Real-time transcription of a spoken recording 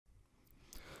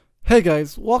Hey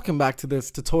guys, welcome back to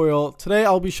this tutorial. Today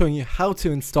I'll be showing you how to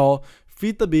install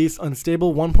TheBeast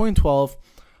Unstable 1.12.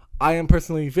 I am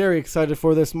personally very excited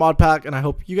for this mod pack and I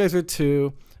hope you guys are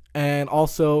too. And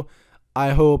also I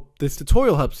hope this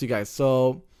tutorial helps you guys.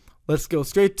 So let's go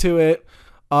straight to it.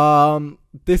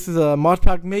 This is a mod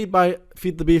pack made by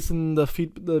TheBeast and the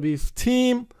TheBeast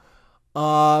team.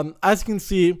 As you can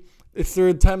see, it's their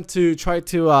attempt to try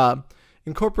to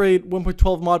incorporate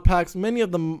 1.12 mod packs. Many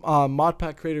of the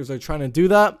Modpack creators are trying to do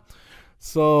that,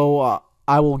 so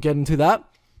I will get into that.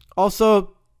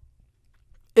 Also,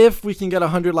 if we can get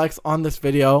 100 likes on this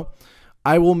video,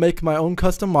 I will make my own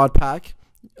custom mod pack.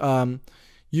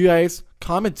 You guys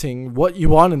commenting what you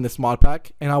want in this mod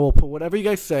pack, and I will put whatever you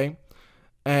guys say,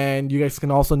 and you guys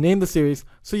can also name the series.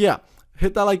 So yeah,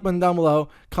 hit that like button down below,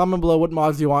 comment below what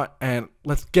mods you want, and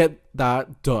let's get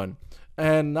that done.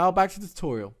 And now back to the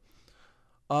tutorial.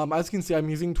 As you can see, I'm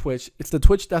using Twitch. It's the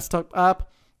Twitch desktop app.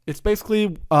 It's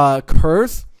basically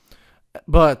Curse,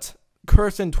 but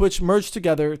Curse and Twitch merged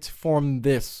together to form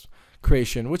this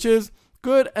creation, which is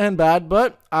good and bad,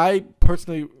 but I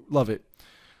personally love it.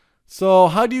 So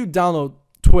how do you download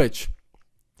Twitch,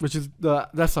 which is the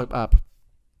desktop app?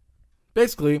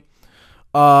 Basically,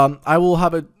 I will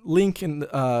have a link in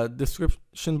the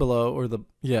description below, or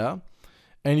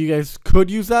and you guys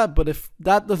could use that, but if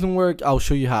that doesn't work, I'll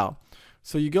show you how.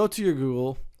 So you go to your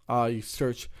Google, you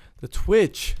search the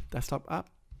Twitch desktop app,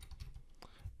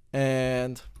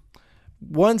 and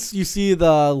once you see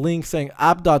the link saying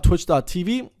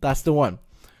app.twitch.tv, that's the one.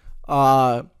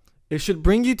 It should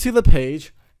bring you to the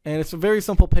page, and it's a very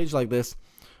simple page like this.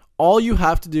 All you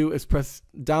have to do is press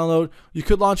download. You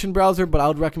could launch in browser, but I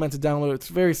would recommend to download. It's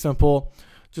very simple.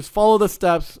 Just follow the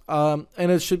steps, and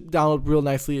it should download real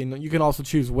nicely, and you can also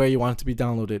choose where you want it to be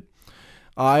downloaded.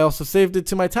 I also saved it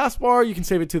to my taskbar. You can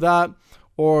save it to that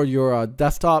or your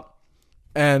desktop.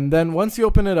 And then once you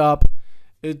open it up,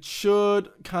 it should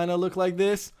kind of look like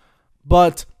this.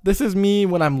 But this is me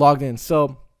when I'm logged in.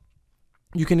 So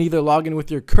you can either log in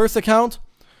with your Curse account,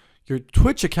 your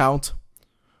Twitch account,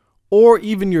 or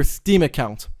even your Steam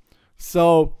account.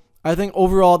 So I think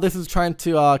overall this is trying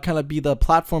to kind of be the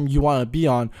platform you want to be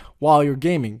on while you're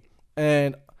gaming.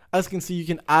 And as you can see, you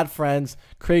can add friends,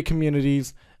 create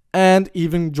communities, and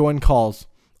even join calls.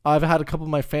 I've had a couple of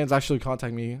my fans actually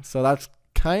contact me, so that's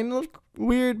kind of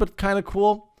weird but kind of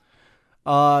cool.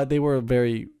 They were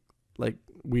very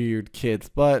weird kids,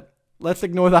 but let's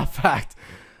ignore that fact.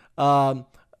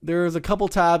 There's a couple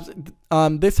tabs.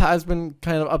 This has been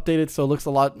kind of updated, so it looks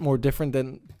a lot more different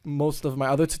than most of my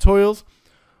other tutorials.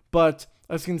 But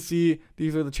as you can see,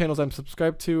 these are the channels I'm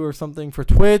subscribed to or something for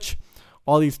Twitch.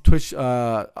 All these Twitch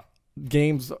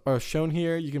games are shown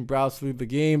here. You can browse through the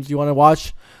games you want to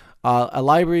watch. A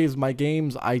library is my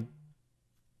games. I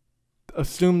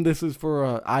assume this is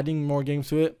for adding more games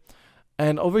to it.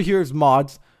 And over here is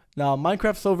mods. Now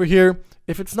Minecraft's over here.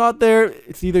 If it's not there,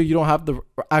 it's either you don't have the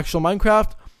actual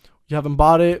Minecraft, you haven't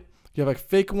bought it, you have a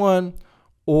fake one,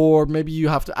 or maybe you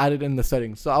have to add it in the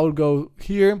settings. So I would go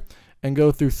here and go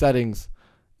through settings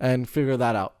and figure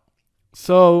that out.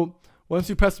 So once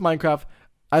you press Minecraft,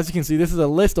 as you can see, this is a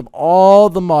list of all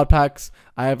the mod packs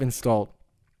I have installed.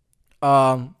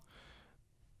 But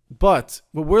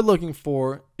what we're looking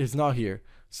for is not here.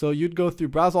 So you'd go through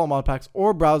browse all mod packs,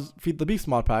 or browse TheBeast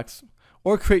mod packs,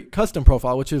 or create custom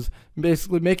profile, which is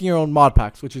basically making your own mod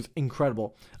packs, which is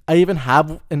incredible. I even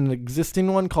have an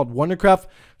existing one called Wondercraft,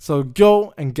 so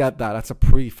go and get that. That's a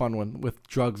pretty fun one with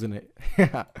drugs in it.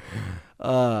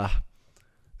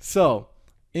 So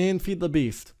in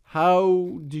TheBeast,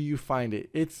 how do you find it?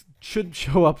 It should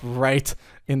show up right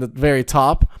in the very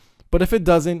top, but if it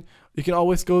doesn't, you can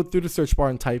always go through the search bar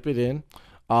and type it in.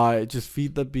 Just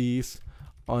TheBeast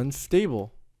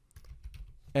Unstable,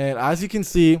 and as you can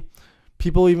see,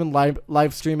 people even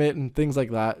live stream it and things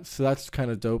like that, so that's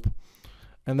kind of dope.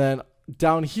 And then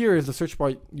down here is the search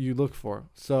bar you look for,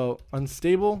 so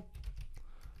Unstable,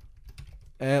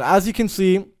 and as you can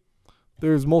see,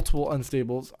 there's multiple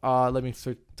unstables. Let me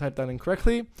type that in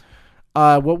correctly.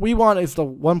 What we want is the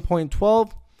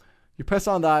 1.12. You press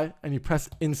on that and you press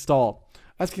install.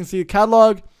 As you can see, the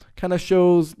catalog kind of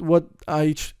shows what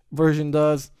each version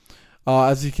does.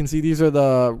 As you can see, these are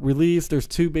the release. There's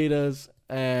 2 betas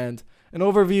and an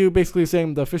overview basically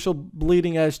saying the official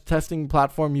bleeding edge testing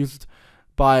platform used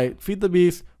by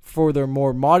TheBeast for their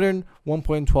more modern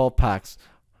 1.12 packs.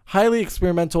 Highly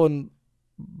experimental and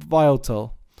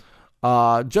volatile.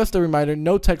 Just a reminder,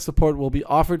 no tech support will be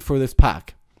offered for this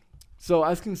pack. So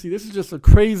as you can see, this is just a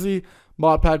crazy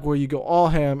mod pack where you go all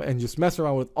ham and just mess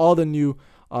around with all the new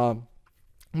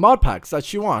mod packs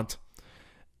that you want.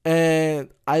 And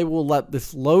I will let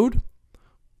this load.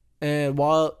 And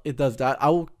while it does that, I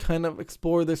will kind of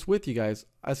explore this with you guys.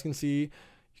 As you can see,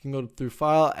 you can go through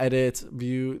File, Edit,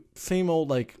 View, same old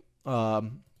like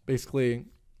basically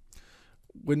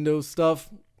Windows stuff.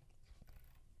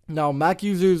 Now Mac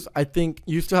users, I think,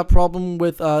 used to have problem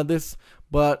with this,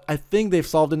 but I think they've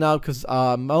solved it now, because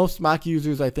most Mac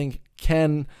users, I think,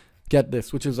 can get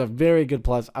this, which is a very good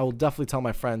plus. I will definitely tell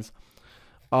my friends.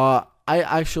 I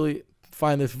actually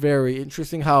find this very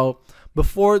interesting how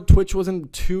before Twitch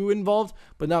wasn't too involved,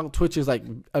 but now Twitch is like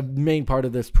a main part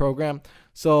of this program.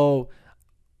 So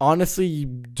honestly, you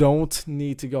don't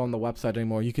need to go on the website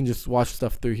anymore. You can just watch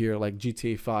stuff through here like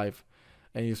GTA 5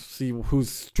 and you see who's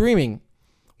streaming,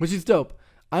 which is dope.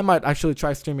 I might actually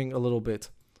try streaming a little bit.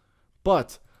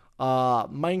 But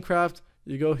Minecraft,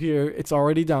 you go here, it's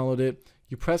already downloaded.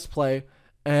 You press play,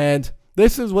 and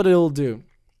this is what it'll do.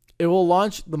 It will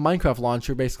launch the Minecraft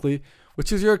launcher, basically,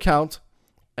 which is your account,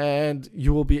 and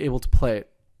you will be able to play it.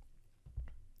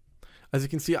 As you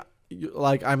can see,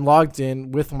 like I'm logged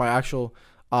in with my actual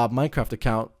Minecraft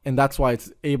account, and that's why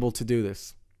it's able to do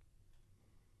this.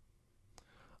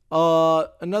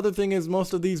 Another thing is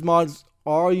most of these mods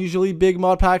are usually big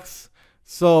mod packs,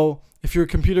 so if your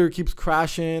computer keeps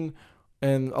crashing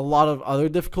and a lot of other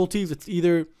difficulties, it's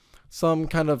either some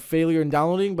kind of failure in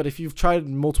downloading, but if you've tried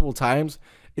multiple times,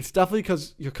 it's definitely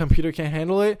because your computer can't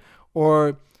handle it,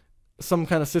 or some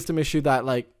kind of system issue that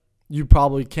like you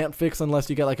probably can't fix unless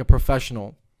you get like a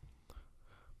professional.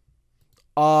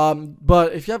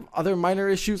 But if you have other minor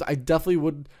issues, I definitely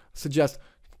would suggest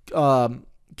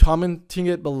commenting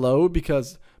it below,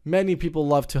 because many people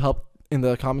love to help in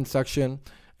the comment section,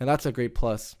 and that's a great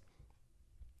plus.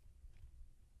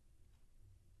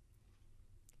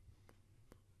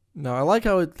 Now I like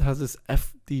how it has this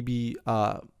FTB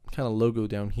kind of logo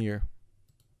down here.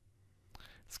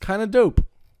 It's kind of dope.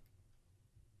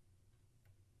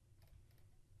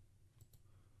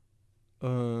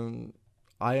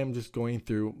 I am just going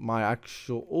through my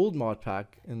actual old mod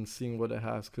pack and seeing what it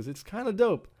has, because it's kind of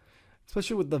dope,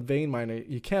 especially with the vein miner.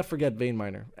 You can't forget vein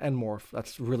miner and morph.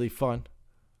 That's really fun.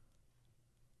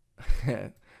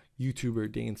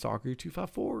 YouTuber Dane Soccer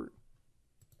 254.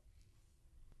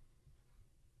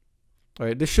 All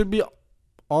right, this should be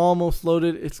almost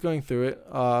loaded. It's going through it.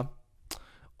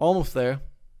 Almost there.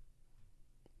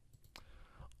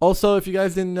 Also, if you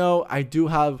guys didn't know, I do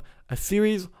have a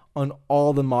series on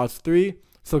all the mods 3,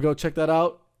 so go check that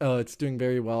out. It's doing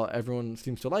very well. Everyone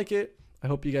seems to like it. I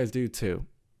hope you guys do too.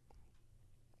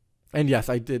 And yes,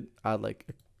 I did add like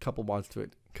a couple mods to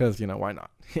it, because, you know, why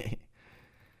not?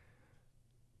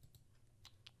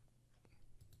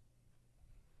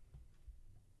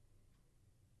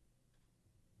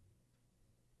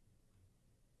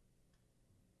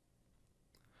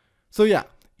 So yeah,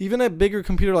 even a bigger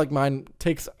computer like mine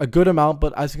takes a good amount,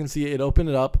 but as you can see, it opened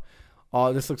it up.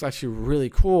 This looks actually really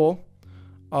cool.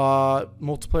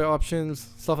 Multiplayer options,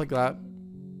 stuff like that.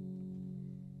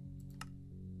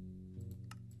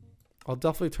 I'll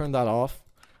definitely turn that off.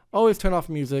 Always turn off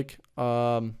music.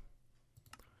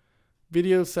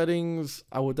 Video settings,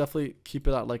 I will definitely keep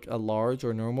it at like a large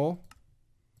or normal.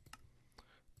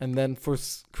 And then for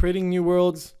creating new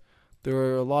worlds, there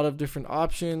are a lot of different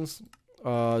options.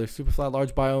 There's super flat,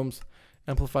 large biomes,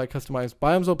 amplified, customized,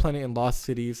 biomes of plenty, and lost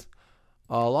cities.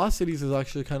 Lost cities is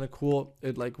actually kind of cool.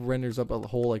 It like renders up a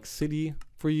whole like city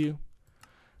for you,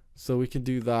 so we can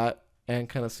do that and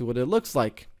kind of see what it looks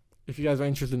like if you guys are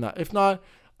interested in that. If not,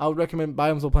 I would recommend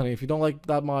biomes of plenty. If you don't like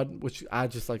that mod, which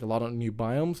adds just like a lot of new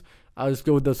biomes, I'll just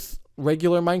go with this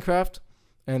regular Minecraft,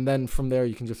 and then from there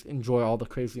you can just enjoy all the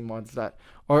crazy mods that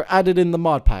are added in the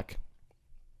mod pack.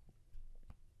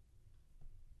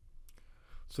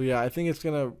 So yeah, I think it's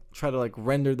gonna try to like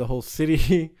render the whole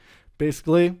city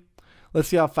basically. Let's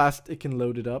see how fast it can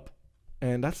load it up,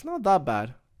 and that's not that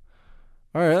bad.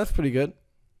 All right, that's pretty good.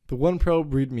 The 1 Pro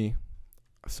readme.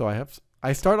 So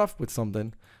I start off with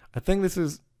something. I think this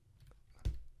is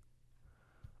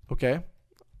okay.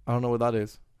 I don't know what that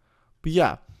is, but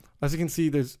yeah, as you can see,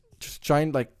 there's just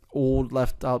giant like old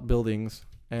left out buildings,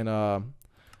 and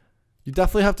you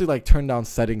definitely have to like turn down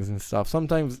settings and stuff.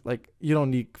 Sometimes like you don't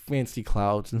need fancy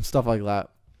clouds and stuff like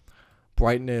that.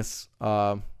 Brightness,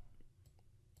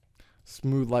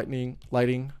 smooth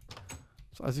lighting.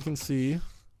 So as you can see,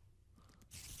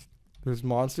 there's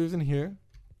monsters in here.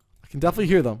 I can definitely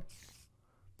hear them.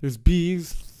 There's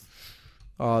bees.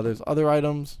 There's other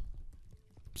items.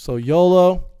 So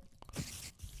YOLO.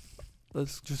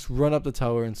 Let's just run up the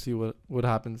tower and see what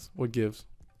happens, what gives.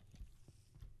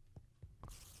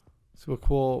 So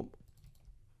cool.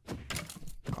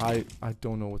 I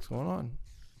don't know what's going on.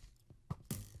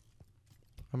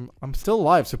 I'm still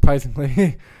alive,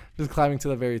 surprisingly. Just climbing to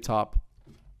the very top.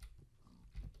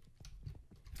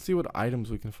 Let's see what items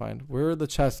we can find. Where are the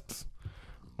chests?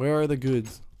 Where are the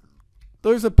goods?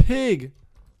 There's a pig.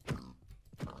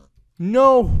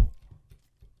 No.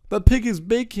 The pig is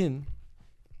bacon.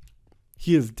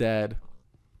 He is dead.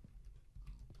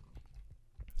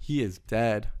 He is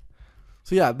dead.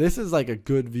 So yeah, this is like a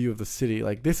good view of the city.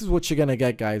 Like this is what you're gonna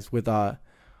get, guys, with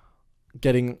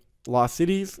getting Lost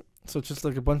Cities. So it's just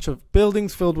like a bunch of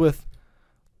buildings filled with,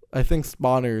 I think,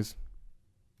 spawners.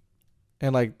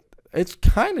 And like it's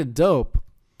kind of dope.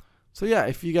 So yeah,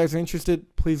 if you guys are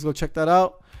interested, please go check that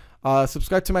out.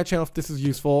 Subscribe to my channel if this is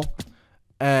useful.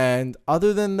 And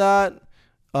other than that,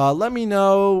 let me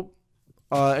know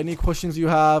any questions you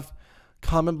have.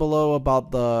 Comment below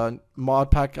about the mod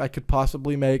pack I could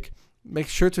possibly make. Make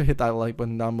sure to hit that like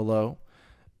button down below.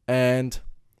 And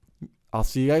I'll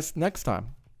see you guys next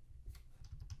time.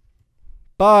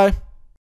 Bye.